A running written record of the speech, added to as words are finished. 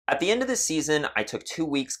At the end of the season, I took 2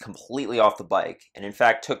 weeks completely off the bike, and in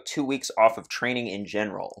fact took 2 weeks off of training in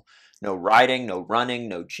general. No riding, no running,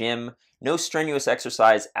 no gym, no strenuous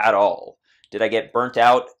exercise at all. Did I get burnt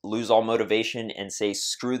out, lose all motivation, and say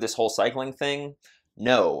screw this whole cycling thing?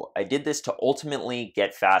 No, I did this to ultimately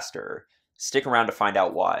get faster. Stick around to find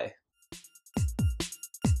out why.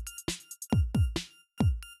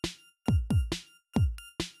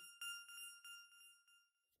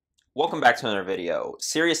 Welcome back to another video.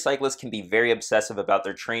 Serious cyclists can be very obsessive about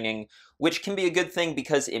their training, which can be a good thing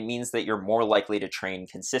because it means that you're more likely to train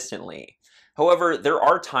consistently. However, there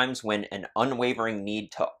are times when an unwavering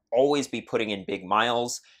need to always be putting in big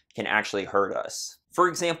miles can actually hurt us. For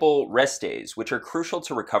example, rest days, which are crucial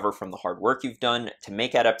to recover from the hard work you've done, to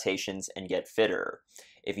make adaptations and get fitter.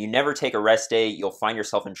 If you never take a rest day, you'll find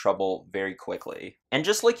yourself in trouble very quickly. And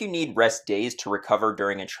just like you need rest days to recover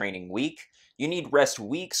during a training week, you need rest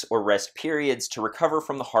weeks or rest periods to recover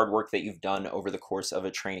from the hard work that you've done over the course of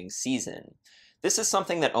a training season. This is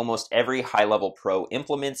something that almost every high-level pro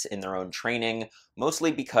implements in their own training,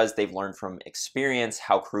 mostly because they've learned from experience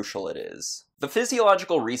how crucial it is. The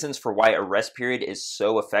physiological reasons for why a rest period is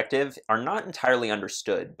so effective are not entirely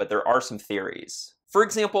understood, but there are some theories. For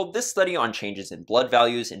example, this study on changes in blood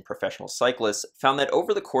values in professional cyclists found that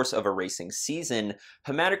over the course of a racing season,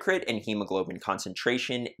 hematocrit and hemoglobin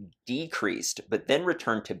concentration decreased, but then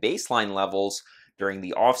returned to baseline levels during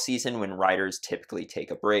the off-season when riders typically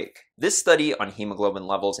take a break. This study on hemoglobin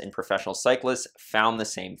levels in professional cyclists found the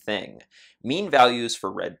same thing. Mean values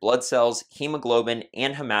for red blood cells, hemoglobin,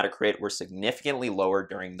 and hematocrit were significantly lower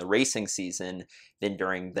during the racing season than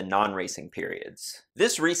during the non-racing periods.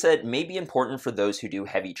 This reset may be important for those who do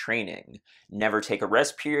heavy training, never take a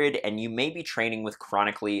rest period, and you may be training with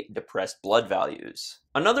chronically depressed blood values.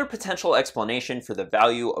 Another potential explanation for the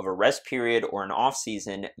value of a rest period or an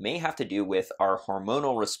off-season may have to do with our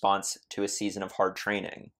hormonal response to a season of hard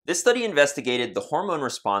training. This study investigated the hormone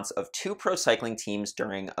response of 2 pro cycling teams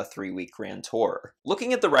during a 3-week Grand Tour.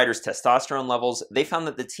 Looking at the riders' testosterone levels, they found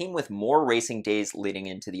that the team with more racing days leading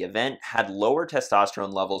into the event had lower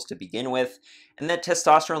testosterone levels to begin with, and that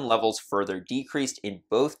testosterone levels further decreased in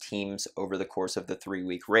both teams over the course of the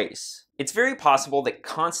 3-week race. It's very possible that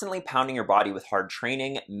constantly pounding your body with hard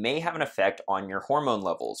training may have an effect on your hormone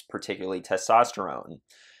levels, particularly testosterone.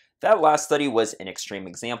 That last study was an extreme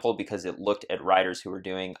example because it looked at riders who were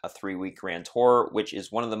doing a 3-week Grand Tour, which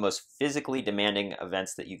is one of the most physically demanding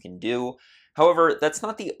events that you can do. However, that's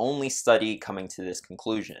not the only study coming to this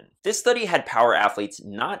conclusion. This study had power athletes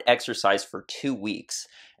not exercise for 2 weeks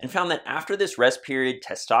and found that after this rest period,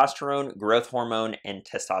 testosterone, growth hormone, and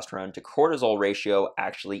testosterone to cortisol ratio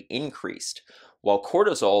actually increased, while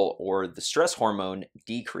cortisol, or the stress hormone,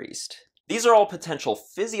 decreased. These are all potential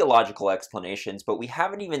physiological explanations, but we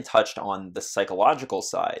haven't even touched on the psychological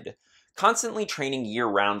side. Constantly training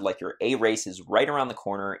year-round like your A race is right around the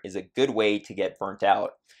corner is a good way to get burnt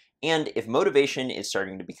out. And if motivation is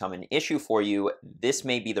starting to become an issue for you, this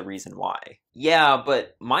may be the reason why. Yeah,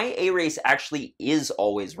 but my A race actually is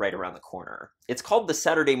always right around the corner. It's called the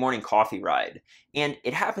Saturday Morning Coffee Ride, and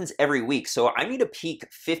it happens every week, so I need a peak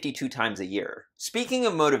 52 times a year. Speaking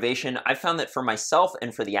of motivation, I've found that for myself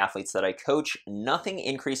and for the athletes that I coach, nothing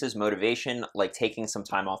increases motivation like taking some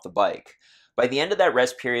time off the bike. By the end of that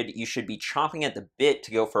rest period, you should be chomping at the bit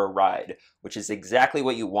to go for a ride, which is exactly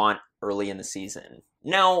what you want early in the season.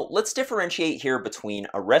 Now, let's differentiate here between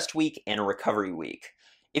a rest week and a recovery week.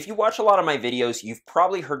 If you watch a lot of my videos, you've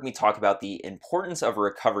probably heard me talk about the importance of a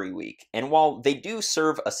recovery week, and while they do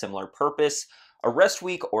serve a similar purpose, a rest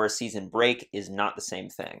week or a season break is not the same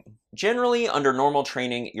thing. Generally, under normal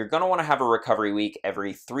training, you're going to want to have a recovery week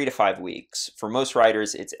every 3 to 5 weeks. For most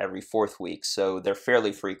riders, it's every 4th week, so they're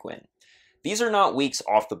fairly frequent. These are not weeks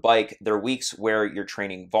off the bike, they're weeks where your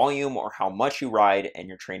training volume or how much you ride and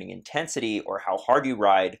your training intensity or how hard you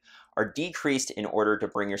ride are decreased in order to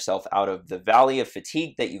bring yourself out of the valley of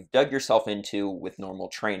fatigue that you've dug yourself into with normal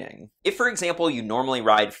training. If, for example, you normally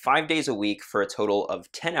ride 5 days a week for a total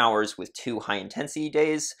of 10 hours with 2 high-intensity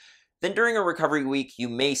days, then during a recovery week you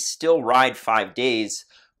may still ride 5 days,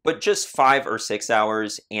 but just 5 or 6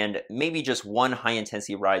 hours, and maybe just 1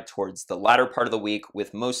 high-intensity ride towards the latter part of the week,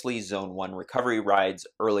 with mostly Zone 1 recovery rides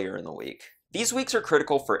earlier in the week. These weeks are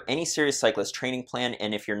critical for any serious cyclist training plan,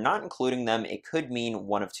 and if you're not including them, it could mean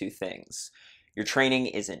one of 2 things. Your training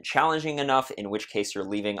isn't challenging enough, in which case you're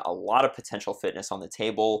leaving a lot of potential fitness on the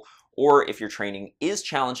table, or if your training is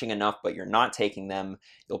challenging enough but you're not taking them,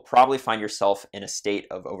 you'll probably find yourself in a state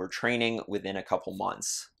of overtraining within a couple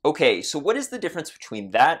months. Okay, so what is the difference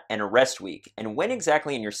between that and a rest week, and when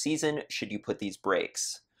exactly in your season should you put these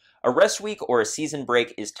breaks? A rest week or a season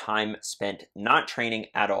break is time spent not training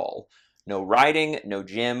at all. No riding, no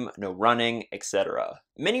gym, no running, etc.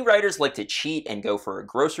 Many riders like to cheat and go for a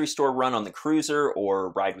grocery store run on the cruiser,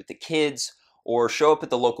 or ride with the kids, or show up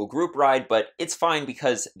at the local group ride, but it's fine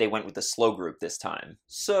because they went with the slow group this time.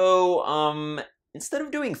 So, instead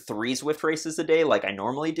of doing 3 Zwift races a day like I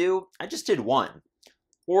normally do, I just did 1.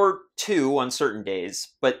 Or 2 on certain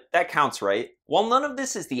days, but that counts, right? While none of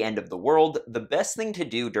this is the end of the world, the best thing to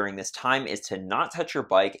do during this time is to not touch your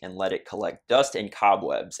bike and let it collect dust and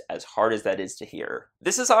cobwebs, as hard as that is to hear.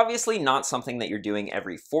 This is obviously not something that you're doing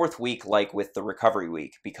every 4th week like with the recovery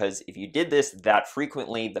week, because if you did this that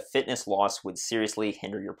frequently, the fitness loss would seriously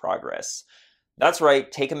hinder your progress. That's right,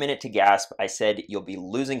 take a minute to gasp. I said you'll be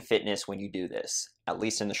losing fitness when you do this, at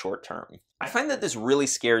least in the short term. I find that this really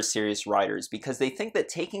scares serious riders because they think that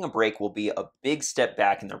taking a break will be a big step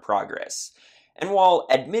back in their progress. And while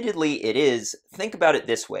admittedly it is, think about it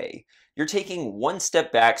this way. You're taking 1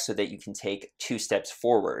 step back so that you can take 2 steps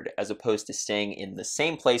forward, as opposed to staying in the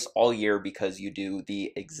same place all year because you do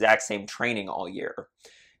the exact same training all year.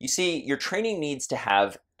 You see, your training needs to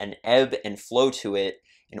have an ebb and flow to it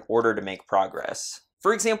in order to make progress.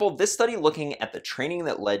 For example, this study looking at the training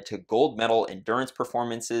that led to gold medal endurance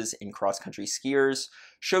performances in cross-country skiers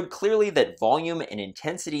showed clearly that volume and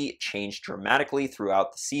intensity changed dramatically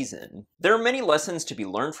throughout the season. There are many lessons to be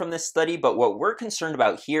learned from this study, but what we're concerned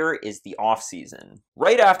about here is the off-season.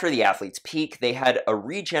 Right after the athletes' peak, they had a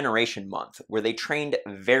regeneration month where they trained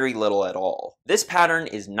very little at all. This pattern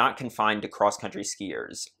is not confined to cross-country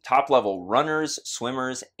skiers. Top-level runners,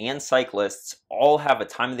 swimmers, and cyclists all have a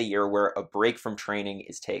time of the year where a break from training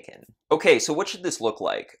is taken. Okay, so what should this look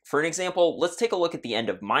like? For an example, let's take a look at the end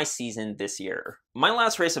of my season this year. My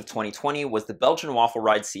last race of 2020 was the Belgian Waffle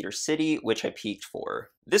Ride Cedar City, which I peaked for.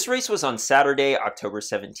 This race was on Saturday, October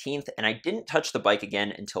 17th, and I didn't touch the bike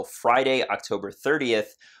again until Friday, October 30th,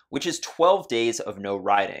 which is 12 days of no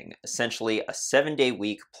riding, essentially a 7-day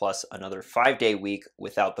week plus another 5-day week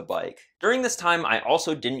without the bike. During this time, I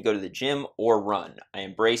also didn't go to the gym or run. I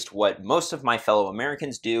embraced what most of my fellow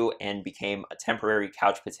Americans do and became a temporary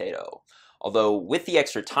couch potato. Although with the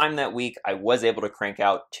extra time that week, I was able to crank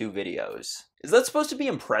out 2 videos. Is that supposed to be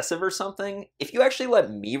impressive or something? If you actually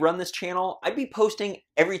let me run this channel, I'd be posting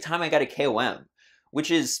every time I got a KOM,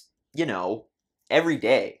 which is, you know, every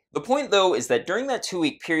day. The point though is that during that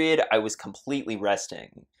 2-week period, I was completely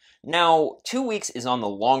resting. Now, 2 weeks is on the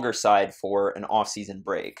longer side for an off-season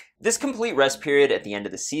break. This complete rest period at the end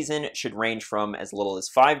of the season should range from as little as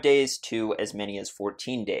 5 days to as many as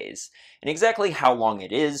 14 days, and exactly how long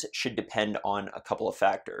it is should depend on a couple of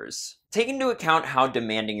factors. Take into account how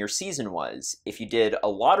demanding your season was. If you did a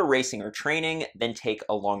lot of racing or training, then take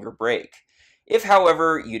a longer break. If,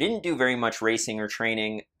 however, you didn't do very much racing or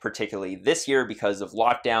training, particularly this year because of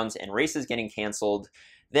lockdowns and races getting canceled,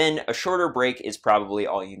 then a shorter break is probably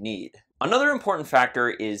all you need. Another important factor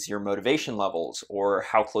is your motivation levels, or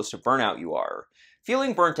how close to burnout you are.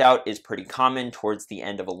 Feeling burnt out is pretty common towards the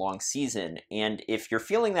end of a long season, and if you're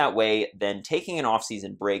feeling that way, then taking an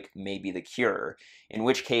off-season break may be the cure, in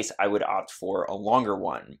which case I would opt for a longer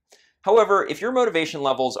one. However, if your motivation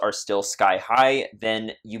levels are still sky high,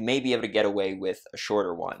 then you may be able to get away with a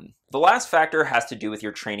shorter one. The last factor has to do with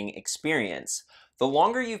your training experience. The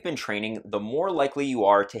longer you've been training, the more likely you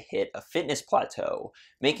are to hit a fitness plateau,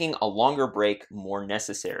 making a longer break more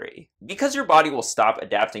necessary. Because your body will stop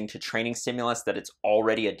adapting to training stimulus that it's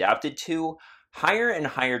already adapted to, higher and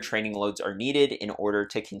higher training loads are needed in order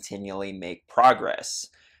to continually make progress.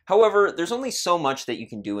 However, there's only so much that you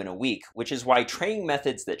can do in a week, which is why training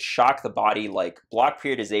methods that shock the body, like block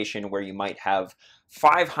periodization, where you might have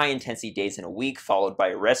 5 high-intensity days in a week followed by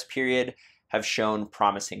a rest period, have shown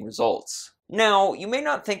promising results. Now, you may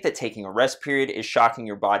not think that taking a rest period is shocking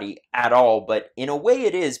your body at all, but in a way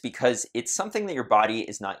it is because it's something that your body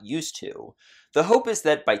is not used to. The hope is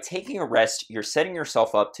that by taking a rest, you're setting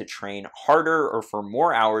yourself up to train harder or for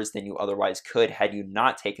more hours than you otherwise could had you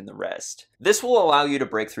not taken the rest. This will allow you to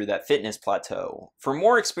break through that fitness plateau. For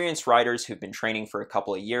more experienced riders who've been training for a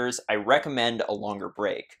couple of years, I recommend a longer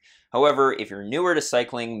break. However, if you're newer to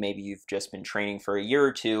cycling, maybe you've just been training for a year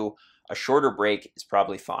or two, a shorter break is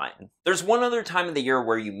probably fine. There's one other time of the year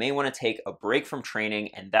where you may want to take a break from training,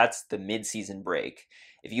 and that's the mid-season break.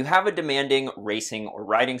 If you have a demanding racing or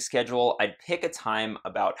riding schedule, I'd pick a time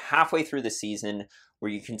about halfway through the season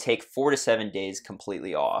where you can take 4 to 7 days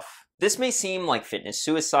completely off. This may seem like fitness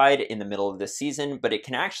suicide in the middle of the season, but it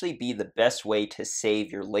can actually be the best way to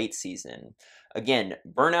save your late season. Again,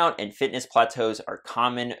 burnout and fitness plateaus are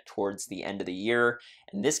common towards the end of the year,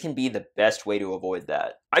 and this can be the best way to avoid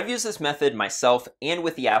that. I've used this method myself and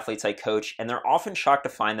with the athletes I coach, and they're often shocked to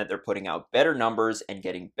find that they're putting out better numbers and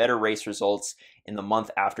getting better race results in the month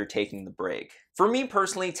after taking the break. For me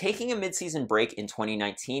personally, taking a mid-season break in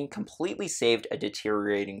 2019 completely saved a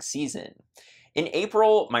deteriorating season. In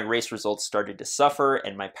April, my race results started to suffer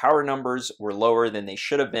and my power numbers were lower than they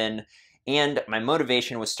should have been, and my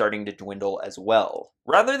motivation was starting to dwindle as well.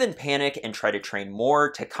 Rather than panic and try to train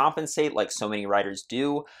more to compensate like so many riders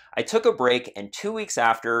do, I took a break and 2 weeks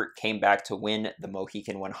after came back to win the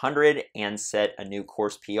Mohican 100 and set a new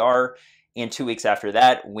course PR, and 2 weeks after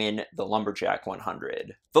that, win the Lumberjack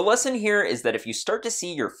 100. The lesson here is that if you start to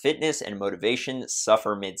see your fitness and motivation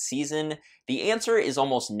suffer mid-season, the answer is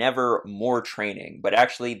almost never more training, but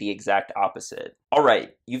actually the exact opposite. All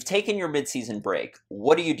right, you've taken your mid-season break.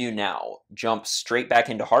 What do you do now? Jump straight back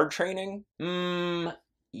into hard training?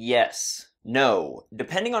 Yes. No,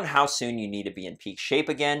 depending on how soon you need to be in peak shape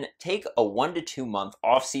again, take a 1 to 2 month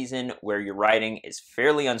off season where your riding is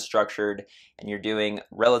fairly unstructured and you're doing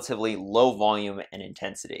relatively low volume and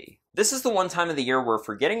intensity. This is the one time of the year where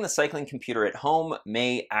forgetting the cycling computer at home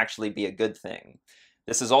may actually be a good thing.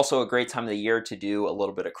 This is also a great time of the year to do a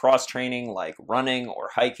little bit of cross training like running or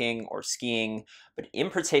hiking or skiing, but in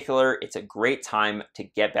particular, it's a great time to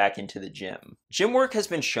get back into the gym. Gym work has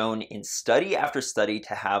been shown in study after study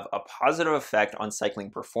to have a positive effect on cycling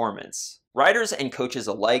performance. Riders and coaches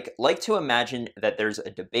alike like to imagine that there's a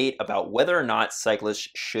debate about whether or not cyclists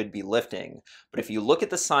should be lifting, but if you look at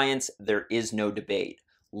the science, there is no debate.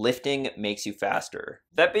 Lifting makes you faster.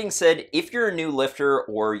 That being said, if you're a new lifter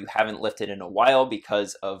or you haven't lifted in a while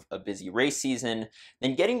because of a busy race season,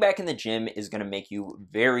 then getting back in the gym is going to make you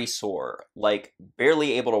very sore, like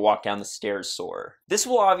barely able to walk down the stairs sore. This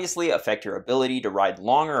will obviously affect your ability to ride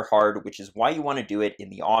long or hard, which is why you want to do it in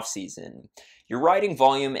the off season. Your riding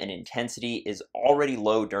volume and intensity is already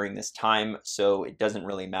low during this time, so it doesn't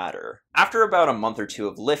really matter. After about a month or two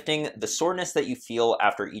of lifting, the soreness that you feel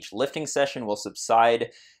after each lifting session will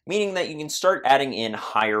subside, meaning that you can start adding in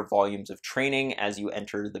higher volumes of training as you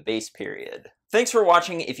enter the base period. Thanks for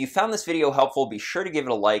watching. If you found this video helpful, be sure to give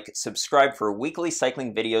it a like, subscribe for weekly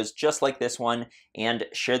cycling videos just like this one, and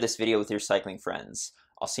share this video with your cycling friends.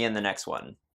 I'll see you in the next one.